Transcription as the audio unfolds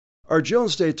Our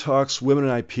Jones Day Talks Women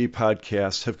in IP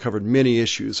podcasts have covered many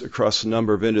issues across a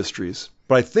number of industries,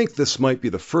 but I think this might be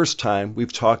the first time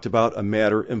we've talked about a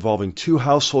matter involving two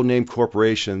household name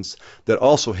corporations that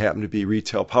also happen to be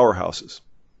retail powerhouses.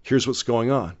 Here's what's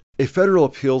going on. A federal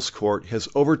appeals court has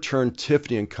overturned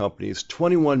Tiffany & Company's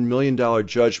 $21 million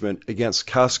judgment against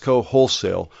Costco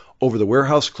Wholesale over the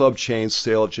warehouse club chain's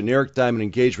sale of generic diamond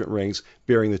engagement rings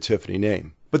bearing the Tiffany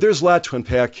name. But there's a lot to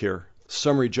unpack here.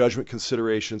 Summary judgment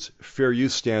considerations, fair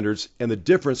use standards, and the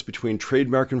difference between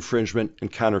trademark infringement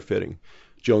and counterfeiting.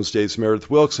 Jones Day's Meredith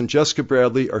Wilkes and Jessica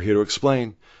Bradley are here to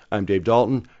explain. I'm Dave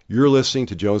Dalton. You're listening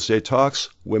to Jones Day Talks,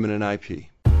 Women in IP.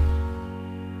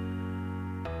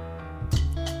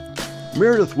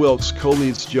 Meredith Wilkes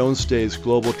co-leads Jones Day's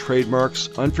Global Trademarks,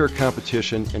 Unfair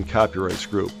Competition, and Copyrights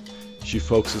Group. She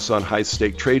focuses on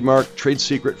high-stake trademark, trade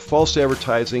secret, false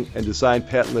advertising, and design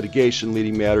patent litigation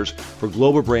leading matters for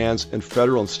global brands and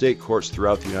federal and state courts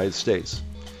throughout the United States.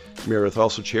 Meredith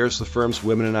also chairs the firm's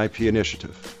Women in IP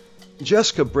initiative.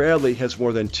 Jessica Bradley has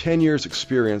more than 10 years'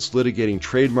 experience litigating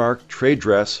trademark, trade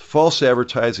dress, false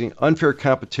advertising, unfair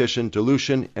competition,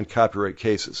 dilution, and copyright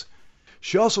cases.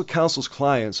 She also counsels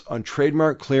clients on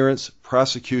trademark clearance,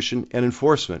 prosecution, and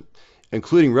enforcement,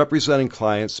 including representing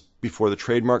clients before the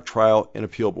Trademark Trial and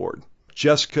Appeal Board.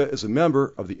 Jessica is a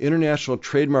member of the International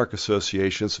Trademark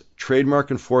Association's Trademark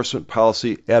Enforcement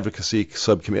Policy Advocacy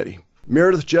Subcommittee.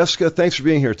 Meredith, Jessica, thanks for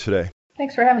being here today.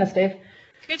 Thanks for having us, Dave.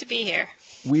 Good to be here.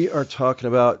 We are talking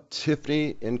about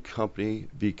Tiffany & Company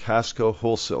v. Costco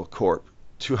Wholesale Corp.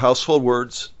 Two household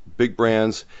words, big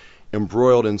brands,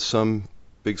 embroiled in some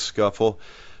big scuffle.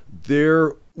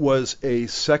 There was a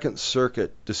Second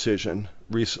Circuit decision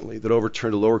recently that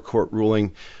overturned a lower court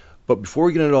ruling. But before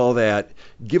we get into all that,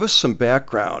 give us some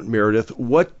background, Meredith.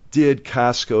 What did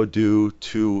Costco do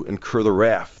to incur the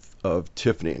wrath of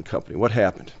Tiffany & Company? What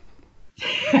happened?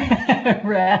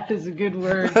 Wrath is a good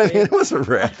word. I mean, it wasn't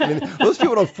wrath. I mean, those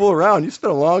people don't fool around. You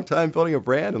spent a long time building a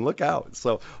brand, and look out.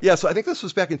 So I think this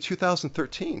was back in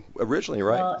 2013 originally,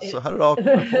 right? Well, so how did it all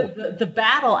the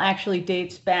battle actually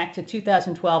dates back to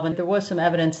 2012, and there was some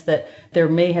evidence that there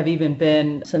may have even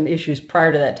been some issues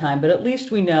prior to that time. But at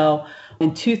least we know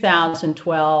in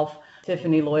 2012,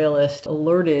 Tiffany loyalists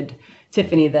alerted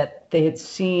Tiffany that they had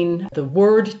seen the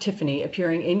word Tiffany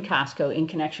appearing in Costco in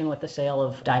connection with the sale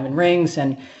of diamond rings.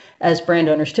 And as brand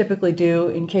owners typically do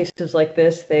in cases like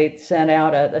this, they sent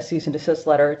out a cease and desist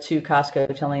letter to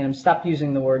Costco telling them stop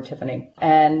using the word Tiffany.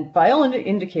 And by all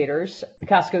indicators,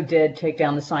 Costco did take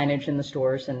down the signage in the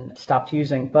stores and stopped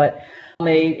using. But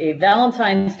a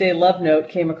Valentine's Day love note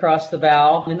came across the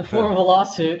bow in the form of a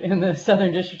lawsuit in the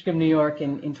Southern District of New York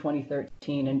in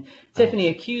 2013. And Tiffany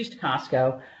accused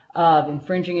Costco of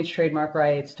infringing its trademark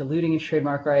rights, diluting its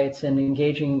trademark rights, and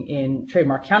engaging in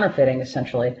trademark counterfeiting,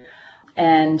 essentially.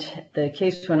 And the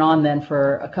case went on then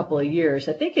for a couple of years.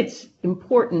 I think it's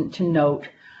important to note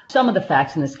some of the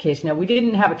facts in this case. Now, we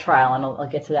didn't have a trial, and I'll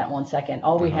get to that in 1 second.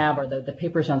 All we have are the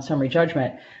papers on summary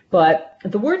judgment. But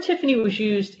the word Tiffany was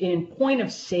used in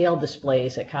point-of-sale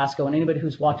displays at Costco, and anybody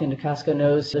who's walked into Costco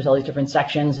knows there's all these different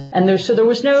sections. And there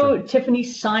was no Tiffany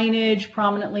signage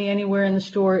prominently anywhere in the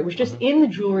store. It was just in the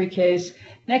jewelry case.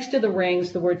 Next to the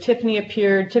rings, the word Tiffany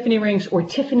appeared, Tiffany rings or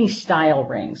Tiffany style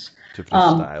rings.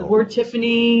 The word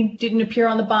Tiffany didn't appear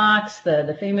on the box.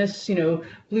 The famous,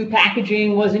 blue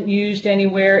packaging wasn't used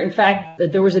anywhere. In fact,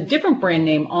 there was a different brand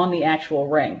name on the actual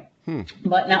ring.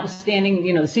 But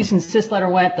notwithstanding, the cease and desist letter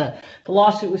went, the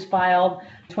lawsuit was filed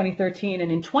in 2013. And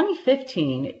in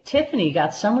 2015, Tiffany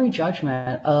got summary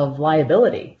judgment of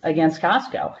liability against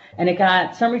Costco. And it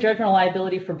got summary judgment of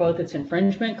liability for both its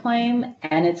infringement claim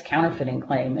and its counterfeiting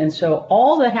claim. And so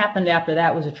all that happened after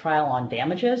that was a trial on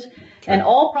damages. And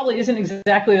all probably isn't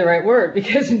exactly the right word,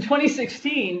 because in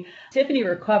 2016, Tiffany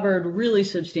recovered really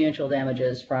substantial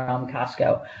damages from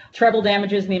Costco. Treble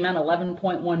damages in the amount of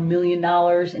 $11.1 million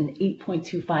and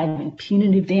 $8.25 in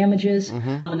punitive damages.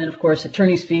 And then, of course,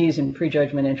 attorney's fees and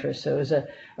prejudgment interest. So it was a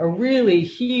really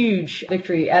huge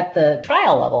victory at the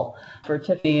trial level for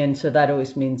Tiffany, and so that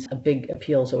always means a big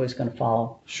appeal is always going to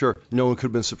follow. Sure. No one could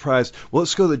have been surprised. Well,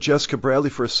 let's go to Jessica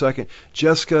Bradley for a second.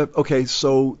 Jessica, okay,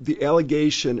 so the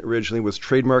allegation originally was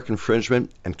trademark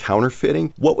infringement and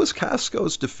counterfeiting. What was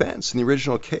Costco's defense in the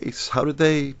original case? How did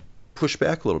they push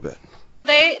back a little bit?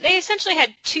 They essentially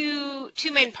had two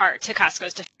main parts to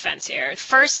Costco's defense here.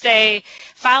 First, they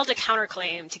filed a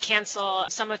counterclaim to cancel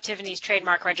some of Tiffany's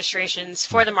trademark registrations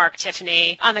for the mark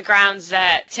Tiffany on the grounds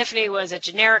that Tiffany was a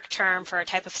generic term for a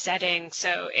type of setting,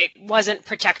 so it wasn't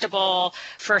protectable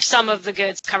for some of the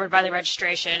goods covered by the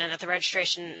registration, and that the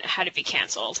registration had to be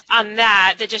canceled. On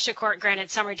that, the district court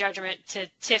granted summary judgment to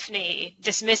Tiffany,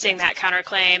 dismissing that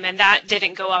counterclaim, and that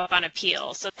didn't go up on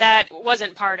appeal. So that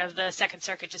wasn't part of the Second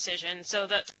Circuit decision. So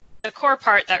the core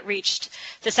part that reached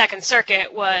the Second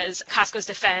Circuit was Costco's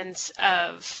defense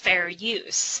of fair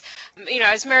use.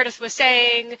 As Meredith was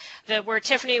saying, the word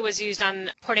Tiffany was used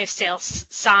on point of sale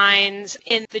signs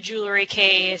in the jewelry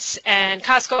case, and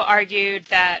Costco argued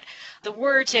that the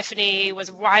word Tiffany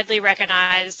was widely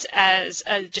recognized as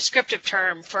a descriptive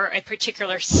term for a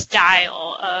particular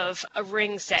style of a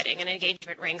ring setting, an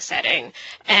engagement ring setting,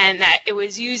 and that it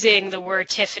was using the word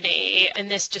Tiffany in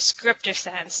this descriptive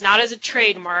sense, not as a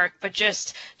trademark, but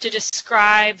just to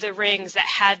describe the rings that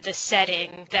had the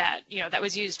setting that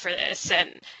was used for this.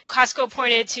 And Costco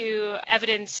pointed to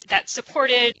evidence that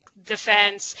supported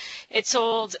defense. It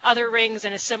sold other rings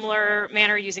in a similar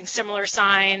manner using similar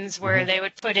signs where they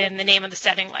would put in the name of the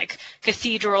setting, like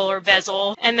cathedral or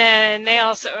bezel. And then they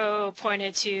also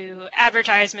pointed to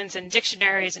advertisements and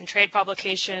dictionaries and trade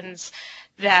publications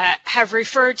that have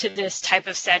referred to this type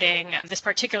of setting, this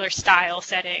particular style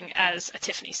setting, as a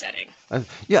Tiffany setting.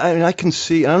 I can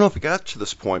see, I don't know if it got to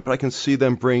this point, but I can see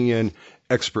them bringing in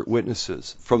expert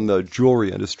witnesses from the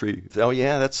jewelry industry. Oh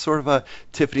yeah, that's sort of a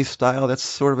Tiffany style. That's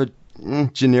sort of a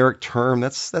generic term.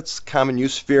 That's common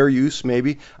use, fair use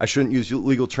maybe. I shouldn't use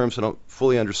legal terms I don't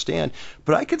fully understand.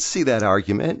 But I could see that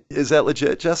argument. Is that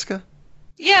legit, Jessica?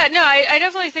 Yeah, no, I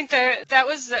definitely think that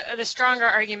was the stronger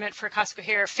argument for Costco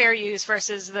here, fair use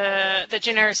versus the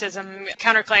genericism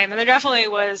counterclaim. And there definitely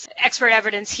was expert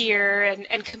evidence here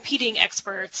and competing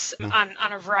experts on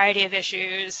a variety of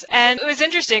issues. And it was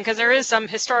interesting because there is some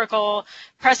historical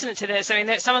precedent to this. I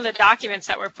mean, some of the documents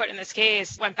that were put in this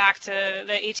case went back to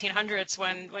the 1800s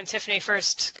when Tiffany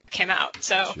first came out.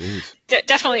 So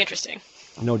definitely interesting.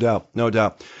 No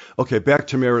doubt. Okay, back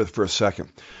to Meredith for a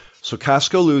second. So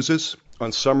Costco loses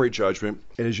on summary judgment,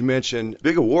 and as you mentioned,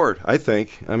 big award, I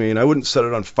think. I mean, I wouldn't set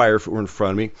it on fire if it were in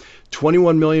front of me.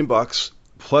 $21 million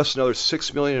plus another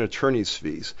 $6 million in attorney's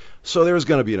fees. So there was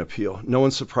going to be an appeal. No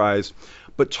one's surprised.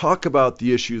 But talk about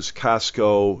the issues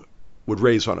Costco would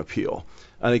raise on appeal.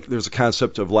 I think there's a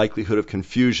concept of likelihood of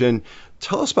confusion.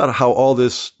 Tell us about how all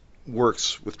this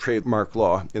works with trademark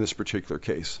law in this particular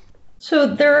case. So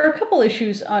there are a couple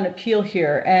issues on appeal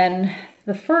here, and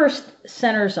the first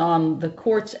centers on the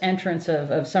court's entrance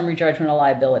of summary judgment of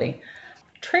liability.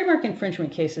 Trademark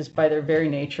infringement cases, by their very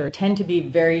nature, tend to be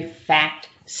very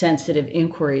fact-sensitive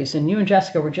inquiries. And you and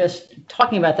Jessica were just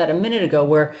talking about that a minute ago,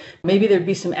 where maybe there'd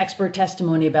be some expert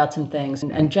testimony about some things.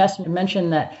 And Jess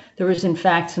mentioned that there was, in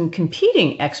fact, some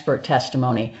competing expert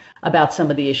testimony about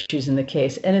some of the issues in the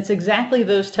case. And it's exactly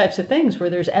those types of things where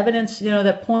there's evidence,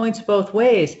 that points both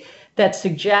ways, that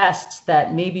suggests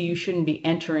that maybe you shouldn't be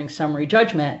entering summary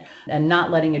judgment and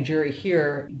not letting a jury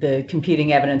hear the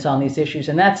competing evidence on these issues.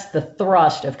 And that's the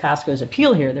thrust of Costco's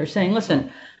appeal here. They're saying,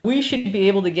 listen, we should be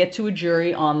able to get to a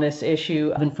jury on this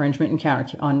issue of infringement and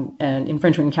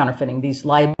counterfeiting, these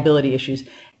liability issues.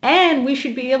 And we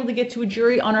should be able to get to a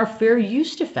jury on our fair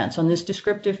use defense, on this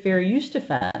descriptive fair use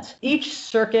defense. Each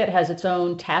circuit has its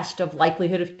own test of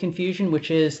likelihood of confusion,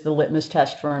 which is the litmus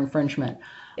test for infringement.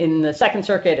 In the Second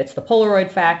Circuit, it's the Polaroid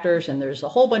factors, and there's a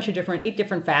whole bunch of eight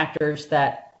different factors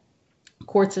that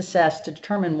courts assess to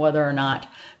determine whether or not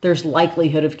there's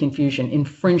likelihood of confusion,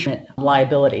 infringement,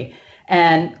 liability.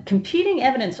 And competing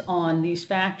evidence on these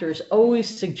factors always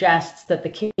suggests that the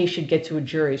case should get to a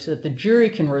jury so that the jury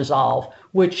can resolve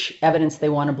which evidence they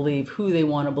want to believe, who they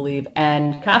want to believe.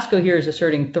 And Costco here is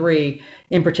asserting three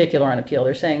in particular on appeal.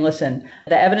 They're saying, listen,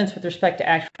 the evidence with respect to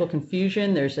actual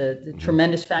confusion, there's a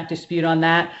tremendous fact dispute on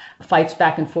that, fights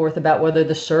back and forth about whether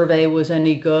the survey was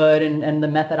any good and the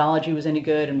methodology was any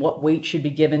good and what weight should be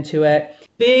given to it.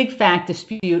 Big fact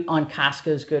dispute on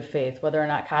Costco's good faith, whether or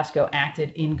not Costco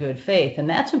acted in good faith. And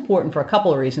that's important for a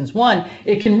couple of reasons. One,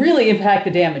 it can really impact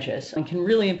the damages and can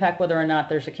really impact whether or not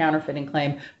there's a counterfeiting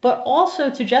claim. But also,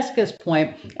 to Jessica's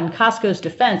point, on Costco's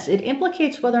defense, it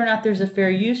implicates whether or not there's a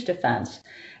fair use defense.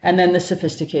 And then the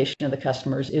sophistication of the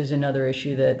customers is another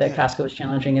issue that Costco is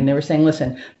challenging. And they were saying,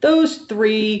 listen, those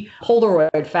three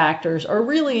Polaroid factors are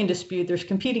really in dispute. There's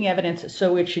competing evidence,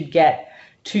 so it should get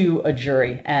to a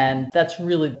jury. And that's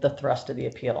really the thrust of the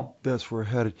appeal. That's where we're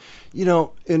headed.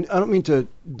 And I don't mean to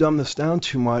dumb this down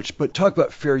too much, but talk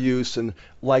about fair use and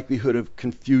likelihood of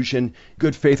confusion,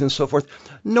 good faith, and so forth.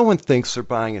 No one thinks they're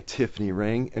buying a Tiffany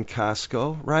ring in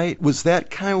Costco, right? Was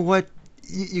that kind of what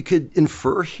you could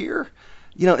infer here?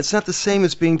 It's not the same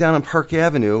as being down on Park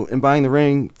Avenue and buying the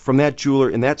ring from that jeweler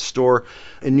in that store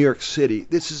in New York City.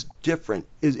 This is different.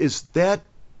 Is that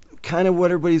kind of what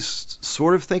everybody's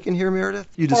sort of thinking here, Meredith?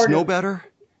 You just know better?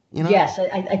 Yes,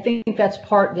 I think that's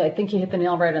I think you hit the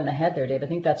nail right on the head there, Dave. I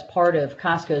think that's part of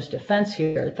Costco's defense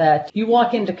here, that you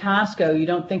walk into Costco, you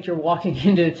don't think you're walking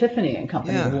into Tiffany and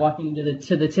Company. Yeah. You're walking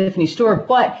into the Tiffany store.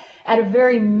 But at a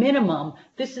very minimum,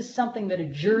 this is something that a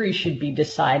jury should be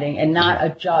deciding and not a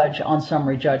judge on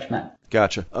summary judgment.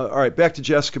 Gotcha. All right, back to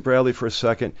Jessica Bradley for a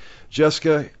second.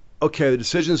 Jessica, okay, the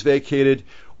decision's vacated.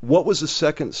 What was the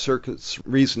Second Circuit's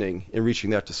reasoning in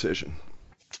reaching that decision?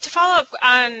 To follow up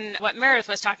on what Meredith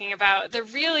was talking about, the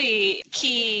really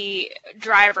key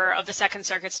driver of the Second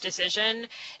Circuit's decision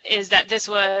is that this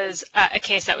was a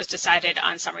case that was decided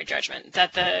on summary judgment,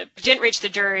 that didn't reach the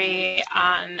jury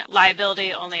on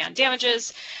liability, only on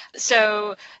damages.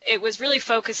 So it was really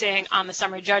focusing on the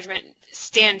summary judgment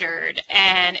standard,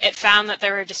 and it found that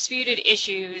there were disputed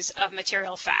issues of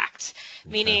material fact,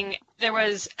 meaning there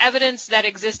was evidence that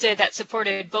existed that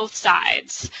supported both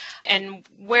sides. And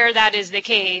where that is the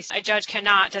case, a judge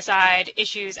cannot decide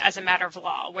issues as a matter of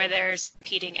law where there's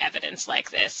competing evidence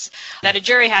like this, that a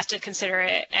jury has to consider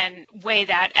it and weigh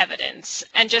that evidence.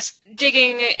 And just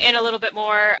digging in a little bit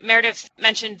more, Meredith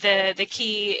mentioned the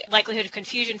key likelihood of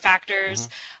confusion factors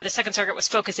the Second Circuit was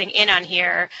focusing in on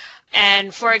here.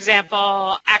 And for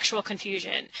example, actual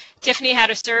confusion. Tiffany had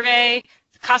a survey.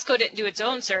 Costco didn't do its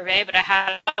own survey, but I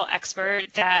had an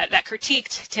expert that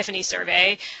critiqued Tiffany's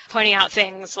survey, pointing out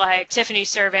things like Tiffany's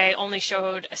survey only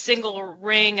showed a single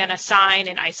ring and a sign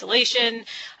in isolation,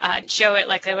 show it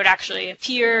like they would actually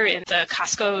appear in the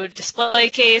Costco display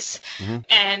case.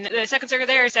 And the Second Circuit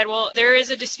there said, well, there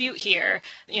is a dispute here.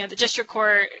 The district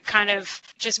court kind of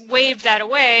just waved that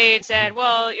away and said,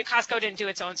 well, Costco didn't do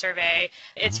its own survey.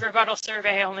 Its rebuttal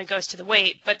survey only goes to the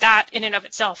weight, but that in and of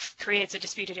itself creates a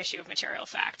disputed issue of material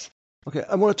fact. Okay,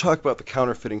 I want to talk about the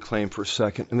counterfeiting claim for a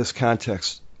second in this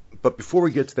context. But before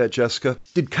we get to that, Jessica,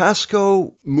 did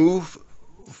Costco move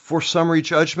for summary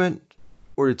judgment?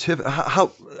 Or did Tiffany?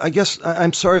 I guess,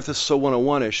 I'm sorry if this is so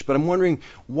 101-ish, but I'm wondering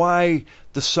why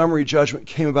the summary judgment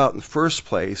came about in the first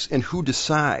place and who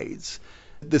decides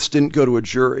this didn't go to a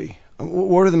jury.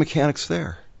 What are the mechanics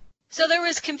there? So there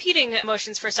was competing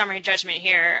motions for summary judgment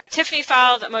here. Tiffany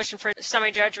filed a motion for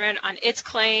summary judgment on its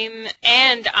claim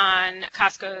and on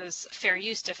Costco's fair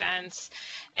use defense.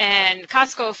 And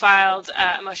Costco filed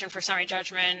a motion for summary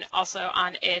judgment also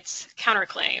on its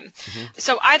counterclaim.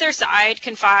 So either side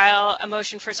can file a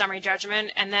motion for summary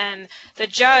judgment, and then the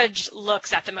judge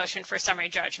looks at the motion for summary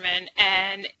judgment.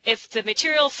 And if the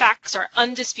material facts are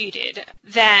undisputed,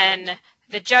 then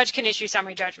the judge can issue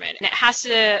summary judgment, and it has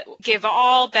to give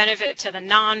all benefit to the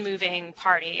non-moving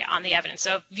party on the evidence.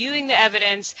 So viewing the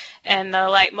evidence and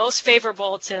the most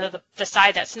favorable to the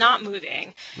side that's not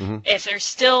moving, if there's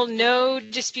still no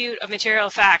dispute of material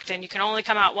fact and you can only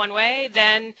come out one way,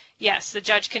 then yes, the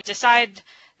judge can decide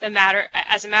the matter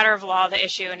as a matter of law, the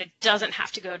issue, and it doesn't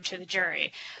have to go to the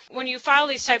jury. When you file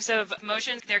these types of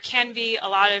motions, there can be a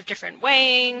lot of different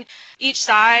weighing. Each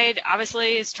side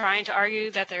obviously is trying to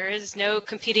argue that there is no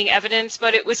competing evidence,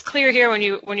 but it was clear here when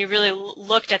you really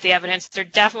looked at the evidence, there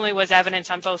definitely was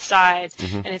evidence on both sides,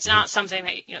 and it's not something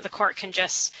that the court can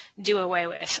just do away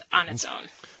with on its own.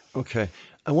 Okay,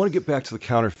 I want to get back to the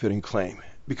counterfeiting claim,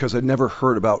 because I'd never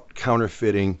heard about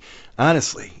counterfeiting,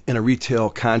 honestly, in a retail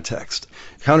context.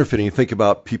 Counterfeiting, you think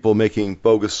about people making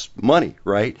bogus money,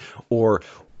 right? Or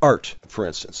art, for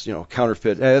instance,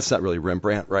 counterfeit, that's not really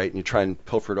Rembrandt, right? And you try and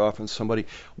pilfer it off on somebody.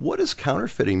 What does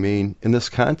counterfeiting mean in this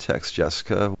context,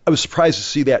 Jessica? I was surprised to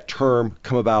see that term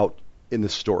come about in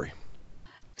this story.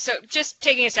 So just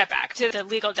taking a step back to the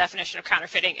legal definition of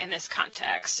counterfeiting in this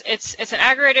context, it's an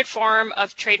aggravated form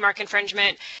of trademark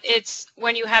infringement. It's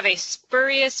when you have a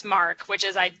spurious mark, which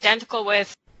is identical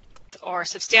with or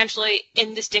substantially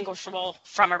indistinguishable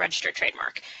from a registered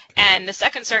trademark. And the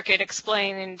Second Circuit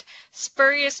explained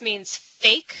spurious means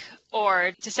fake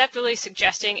or deceptively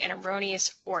suggesting an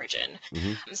erroneous origin.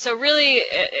 So really,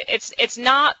 it's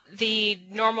not the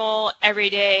normal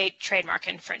everyday trademark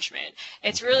infringement.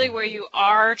 It's really where you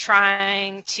are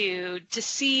trying to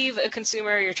deceive a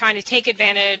consumer, you're trying to take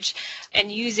advantage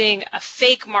and using a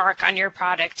fake mark on your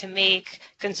product to make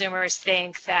consumers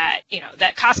think that,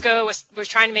 that Costco was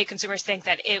trying to make consumers think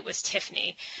that it was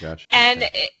Tiffany. Gotcha. And,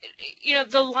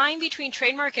 the line between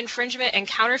trademark infringement and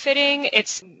counterfeiting,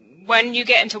 it's when you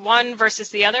get into one versus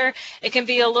the other, it can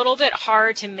be a little bit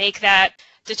hard to make that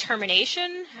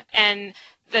determination. And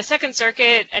the Second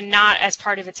Circuit, and not as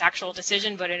part of its actual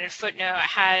decision, but in a footnote,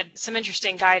 had some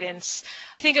interesting guidance.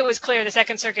 I think it was clear the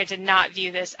Second Circuit did not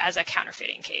view this as a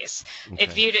counterfeiting case. Okay.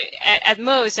 It viewed it at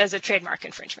most as a trademark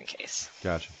infringement case.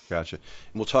 Gotcha. And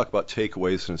we'll talk about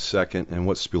takeaways in a second and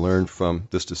what's to be learned from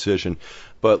this decision.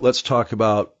 But let's talk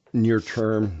about near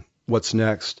term. What's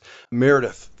next?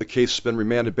 Meredith, the case has been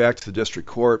remanded back to the district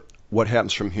court. What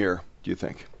happens from here, do you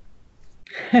think?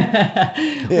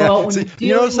 Well, see,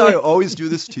 you notice how I always do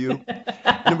this to you?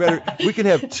 No matter, we can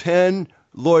have 10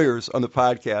 lawyers on the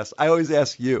podcast. I always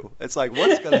ask you. It's like,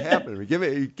 what's going to happen?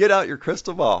 Get out your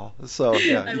crystal ball. So,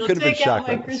 yeah, you could have been shocked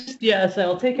by this. Yes, I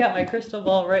will take out my crystal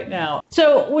ball right now.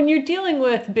 So when you're dealing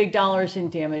with big dollars in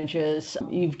damages,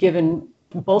 you've given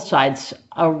both sides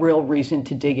a real reason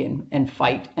to dig in and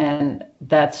fight. And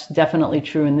that's definitely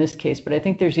true in this case. But I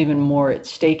think there's even more at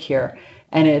stake here.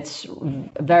 And it's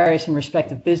various and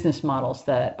respective business models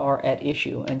that are at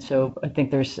issue. And so I think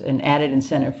there's an added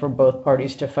incentive for both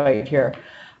parties to fight here.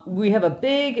 We have a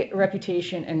big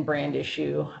reputation and brand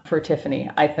issue for Tiffany,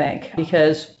 I think,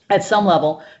 because at some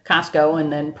level, Costco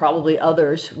and then probably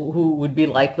others who would be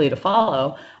likely to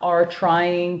follow are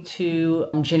trying to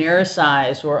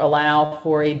genericize or allow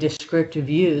for a descriptive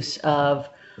use of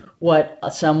what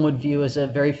some would view as a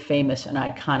very famous and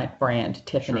iconic brand,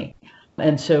 Tiffany. Sure.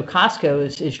 And so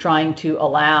Costco is trying to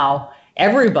allow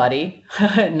everybody,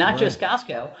 not just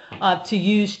Costco, to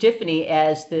use Tiffany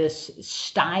as this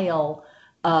style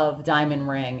of diamond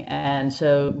ring. And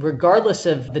so regardless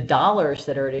of the dollars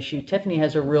that are at issue, Tiffany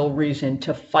has a real reason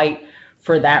to fight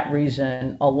for that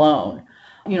reason alone.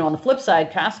 On the flip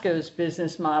side, Costco's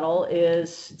business model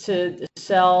is to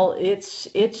sell its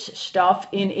stuff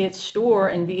in its store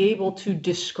and be able to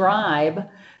describe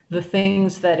the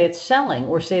things that it's selling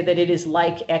or say that it is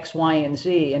like X, Y, and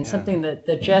Z. And something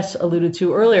that Jess alluded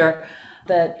to earlier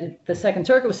that the Second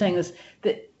Circuit was saying is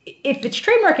that if it's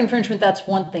trademark infringement, that's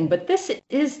one thing, but this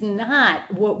is not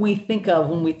what we think of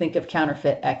when we think of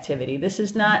counterfeit activity. This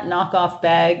is not knockoff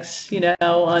bags,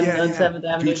 on 7th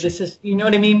Avenue. This is, you know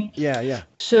what I mean? Yeah.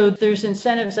 So there's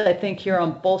incentives, I think, here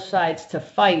on both sides to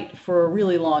fight for a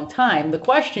really long time. The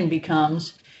question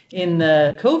becomes, in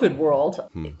the COVID world,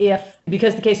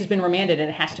 because the case has been remanded and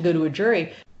it has to go to a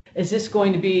jury, is this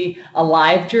going to be a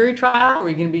live jury trial? Or are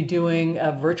you going to be doing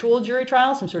a virtual jury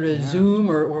trial, some sort of Zoom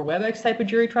or WebEx type of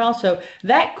jury trial? So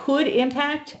that could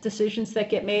impact decisions that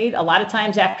get made. A lot of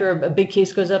times after a big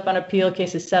case goes up on appeal,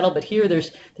 case is settled, but here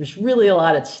there's really a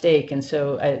lot at stake. And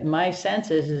so my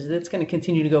sense is it's going to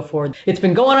continue to go forward. It's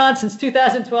been going on since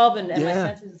 2012, and my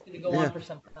sense is it's going to go on for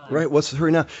some time. Right. What's the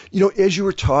hurry now? As you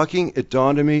were talking, it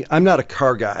dawned on me, I'm not a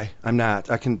car guy. I'm not.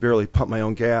 I can barely pump my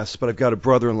own gas, but I've got a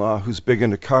brother-in-law who's big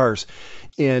into cars.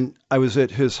 And I was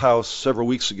at his house several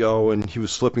weeks ago, and he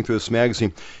was flipping through this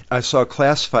magazine. I saw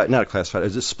a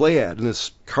display ad in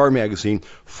this car magazine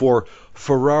for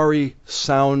Ferrari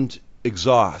sound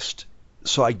exhaust.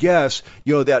 So I guess,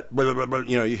 that,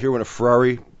 you hear when a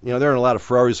Ferrari, there aren't a lot of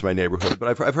Ferraris in my neighborhood, but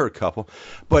I've heard a couple.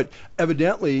 But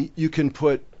evidently, you can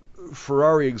put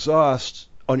Ferrari exhaust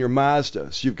on your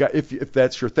Mazda. So you've got, if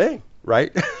that's your thing,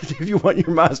 right? If you want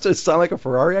your Mazda to sound like a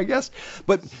Ferrari, I guess.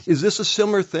 But is this a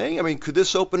similar thing? I mean, could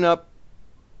this open up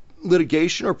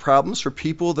litigation or problems for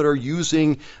people that are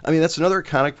using, that's another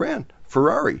iconic brand,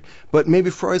 Ferrari. But maybe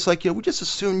Ferrari's like, we just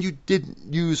assumed you didn't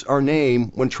use our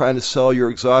name when trying to sell your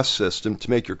exhaust system to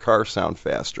make your car sound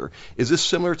faster. Is this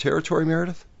similar territory,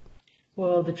 Meredith?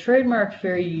 Well, the trademark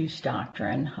fair use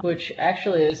doctrine, which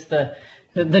actually is the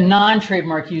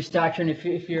non-trademark use doctrine,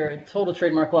 if you're a total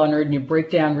trademark law nerd and you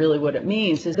break down really what it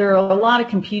means, is there are a lot of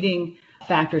competing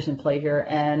factors in play here.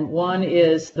 And one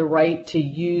is the right to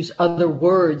use other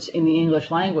words in the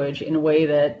English language in a way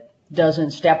that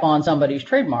doesn't step on somebody's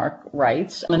trademark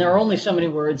rights. And there are only so many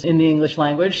words in the English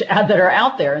language that are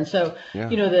out there. And so,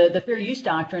 the fair use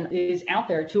doctrine is out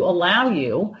there to allow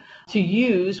you to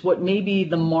use what may be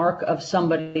the mark of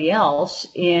somebody else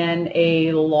in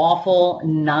a lawful,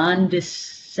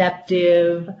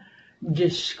 non-deceptive,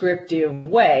 descriptive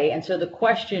way. And so the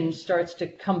question starts to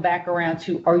come back around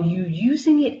to, are you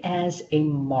using it as a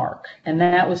mark? And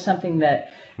that was something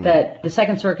that the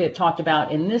Second Circuit talked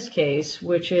about in this case,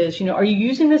 which is, are you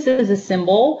using this as a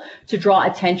symbol to draw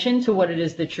attention to what it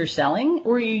is that you're selling?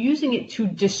 Or are you using it to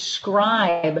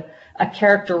describe a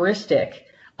characteristic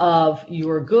of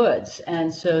your goods?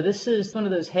 And so this is one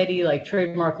of those heady, like,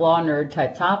 trademark law nerd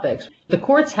type topics. The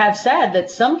courts have said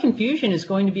that some confusion is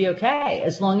going to be okay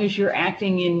as long as you're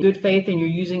acting in good faith and you're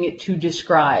using it to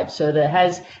describe. So that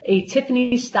has a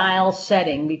Tiffany style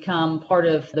setting become part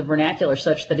of the vernacular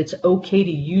such that it's okay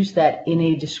to use that in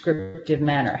a descriptive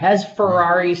manner? Has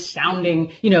Ferrari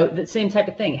sounding, the same type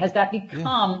of thing? Has that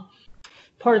become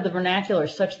part of the vernacular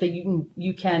such that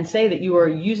you can say that you are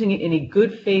using it in a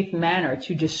good faith manner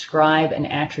to describe an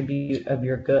attribute of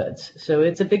your goods? So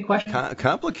it's a big question.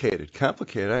 Complicated.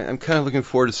 I'm kind of looking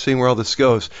forward to seeing where all this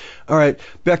goes. All right,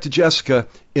 back to Jessica,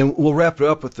 and we'll wrap it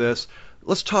up with this.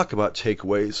 Let's talk about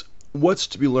takeaways. What's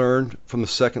to be learned from the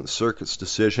Second Circuit's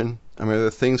decision? I mean, are there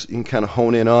things you can kind of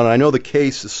hone in on? I know the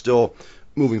case is still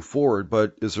moving forward,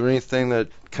 but is there anything that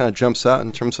kind of jumps out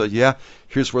in terms of,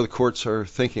 here's where the courts are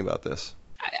thinking about this?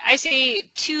 I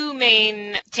see two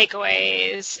main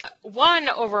takeaways. One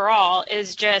overall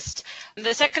is just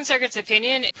the Second Circuit's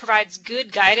opinion provides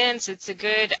good guidance. It's a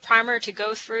good primer to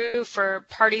go through for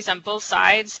parties on both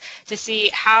sides to see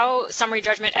how summary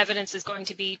judgment evidence is going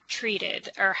to be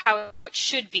treated, or how it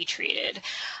should be treated,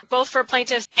 both for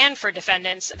plaintiffs and for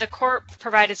defendants. The court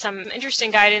provided some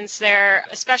interesting guidance there,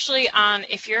 especially on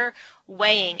if you're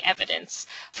weighing evidence.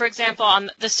 For example, on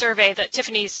the survey, the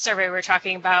Tiffany's survey we were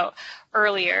talking about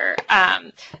earlier,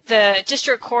 the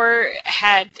district court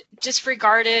had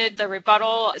disregarded the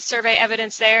rebuttal survey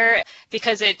evidence there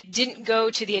because it didn't go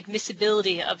to the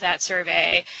admissibility of that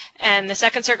survey. And the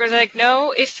Second Circuit was like,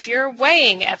 no, if you're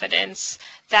weighing evidence,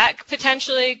 that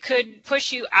potentially could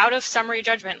push you out of summary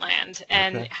judgment land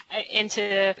and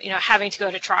into having to go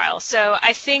to trial. So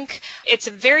I think it's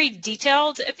a very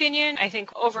detailed opinion, I think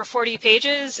over 40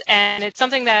 pages, and it's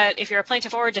something that if you're a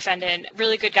plaintiff or a defendant,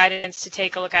 really good guidance to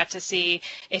take a look at to see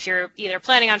if you're either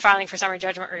planning on filing for summary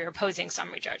judgment or you're opposing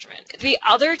summary judgment. The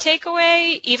other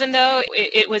takeaway, even though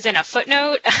it was in a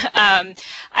footnote,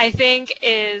 I think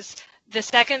is the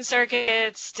Second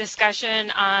Circuit's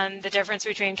discussion on the difference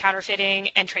between counterfeiting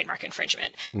and trademark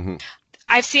infringement. Mm-hmm.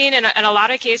 I've seen in a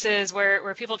lot of cases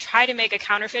where people try to make a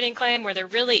counterfeiting claim where there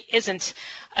really isn't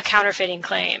a counterfeiting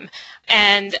claim.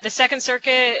 And the Second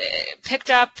Circuit picked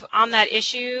up on that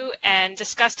issue and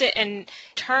discussed it in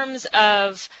terms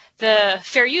of the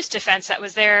fair use defense that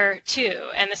was there too.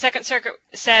 And the Second Circuit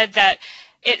said that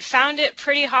it found it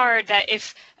pretty hard that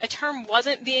if a term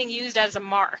wasn't being used as a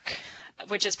mark,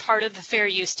 which is part of the fair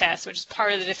use test, which is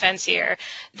part of the defense here,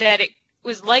 that it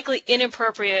was likely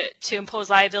inappropriate to impose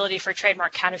liability for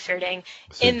trademark counterfeiting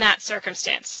in that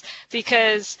circumstance,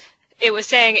 because it was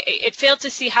saying it failed to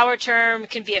see how a term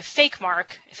can be a fake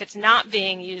mark if it's not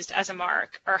being used as a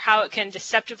mark, or how it can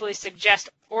deceptively suggest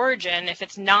origin if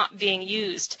it's not being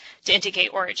used to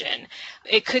indicate origin.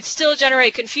 It could still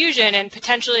generate confusion and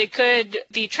potentially could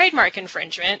be trademark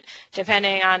infringement,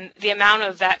 depending on the amount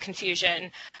of that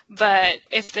confusion. But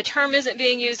if the term isn't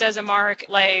being used as a mark,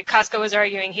 like Costco was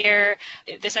arguing here,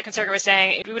 the Second Circuit was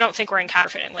saying, we don't think we're in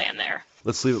counterfeiting land there.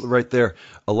 Let's leave it right there.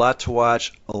 A lot to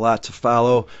watch, a lot to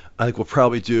follow. I think we'll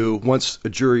probably do, once a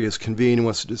jury is convened,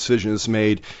 once a decision is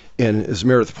made, and as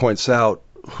Meredith points out,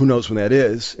 who knows when that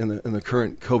is in the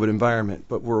current COVID environment,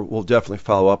 but we'll definitely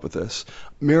follow up with this.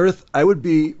 Meredith, I would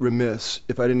be remiss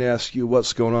if I didn't ask you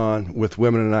what's going on with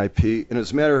Women in IP. And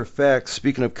as a matter of fact,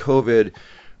 speaking of COVID,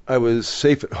 I was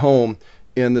safe at home,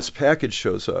 and this package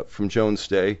shows up from Jones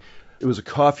Day. It was a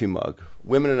coffee mug,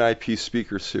 Women in IP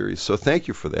Speaker Series. So thank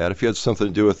you for that. If you had something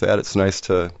to do with that, it's nice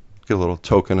to get a little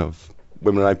token of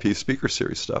Women in IP Speaker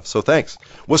Series stuff. So thanks.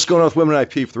 What's going on with Women in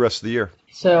IP for the rest of the year?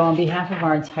 So on behalf of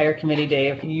our entire committee,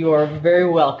 Dave, you are very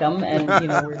welcome. And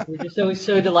we're just always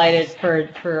so delighted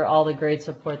for all the great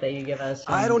support that you give us.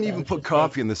 I don't even put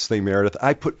coffee in this thing, Meredith.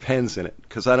 I put pens in it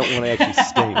because I don't want to actually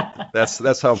stain it.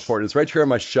 That's how important it is. Right here on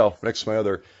my shelf next to my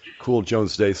other cool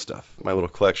Jones Day stuff, my little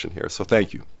collection here. So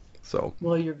thank you.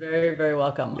 Well, you're very, very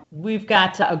welcome. We've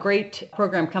got a great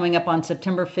program coming up on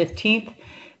September 15th.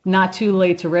 Not too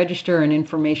late to register, and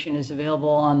information is available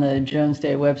on the Jones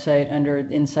Day website under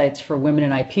Insights for Women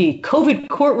in IP. COVID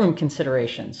courtroom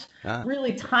considerations.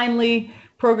 Really timely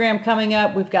program coming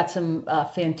up. We've got some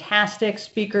fantastic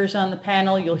speakers on the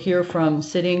panel. You'll hear from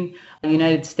sitting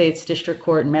United States District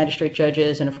Court and magistrate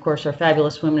judges, and of course our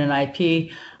fabulous Women in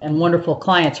IP and wonderful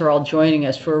clients are all joining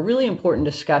us for a really important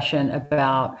discussion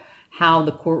about how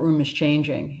the courtroom is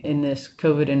changing in this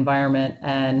COVID environment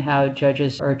and how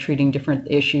judges are treating different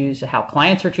issues, how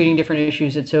clients are treating different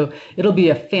issues. And so it'll be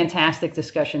a fantastic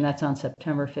discussion. That's on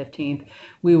September 15th.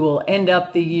 We will end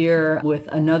up the year with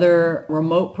another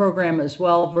remote program as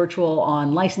well, virtual,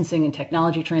 on licensing and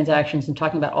technology transactions, and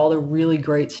talking about all the really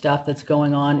great stuff that's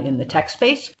going on in the tech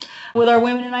space with our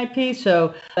women in IP.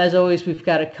 So as always, we've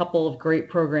got a couple of great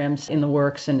programs in the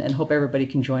works, and hope everybody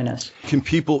can join us. Can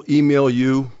people email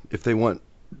you if they want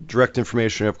direct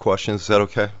information or have questions? Is that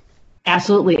okay?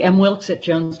 Absolutely.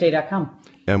 mwilks@jonesday.com.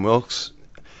 mwilks,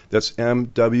 that's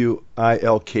MWILKES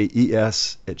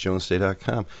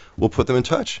 @jonesday.com. We'll put them in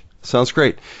touch. Sounds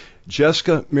great.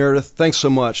 Jessica, Meredith, thanks so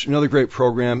much. Another great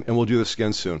program, and we'll do this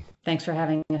again soon. Thanks for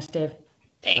having us, Dave.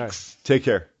 Thanks. Right. Take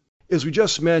care. As we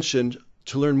just mentioned,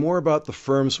 to learn more about the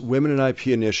firm's Women in IP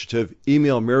initiative,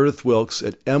 email Meredith Wilks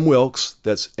at mwilks,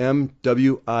 that's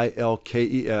MWILKES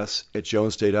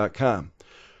 @jonesday.com.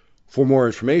 For more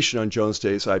information on Jones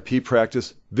Day's IP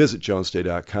practice, visit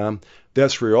jonesday.com.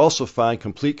 That's where you'll also find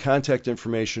complete contact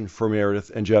information for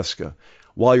Meredith and Jessica.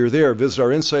 While you're there, visit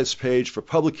our Insights page for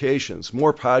publications,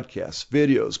 more podcasts,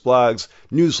 videos, blogs,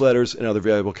 newsletters, and other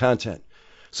valuable content.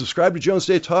 Subscribe to Jones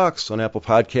Day Talks on Apple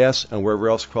Podcasts and wherever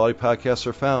else quality podcasts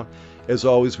are found. As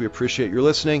always, we appreciate your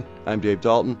listening. I'm Dave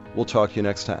Dalton. We'll talk to you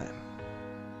next time.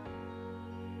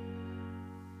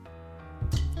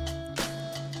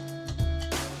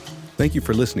 Thank you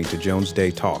for listening to Jones Day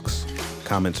Talks.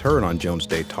 Comments heard on Jones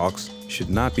Day Talks should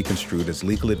not be construed as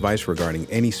legal advice regarding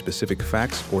any specific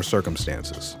facts or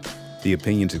circumstances. The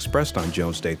opinions expressed on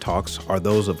Jones Day Talks are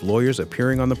those of lawyers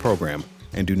appearing on the program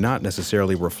and do not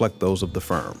necessarily reflect those of the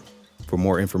firm. For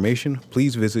more information,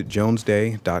 please visit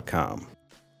jonesday.com.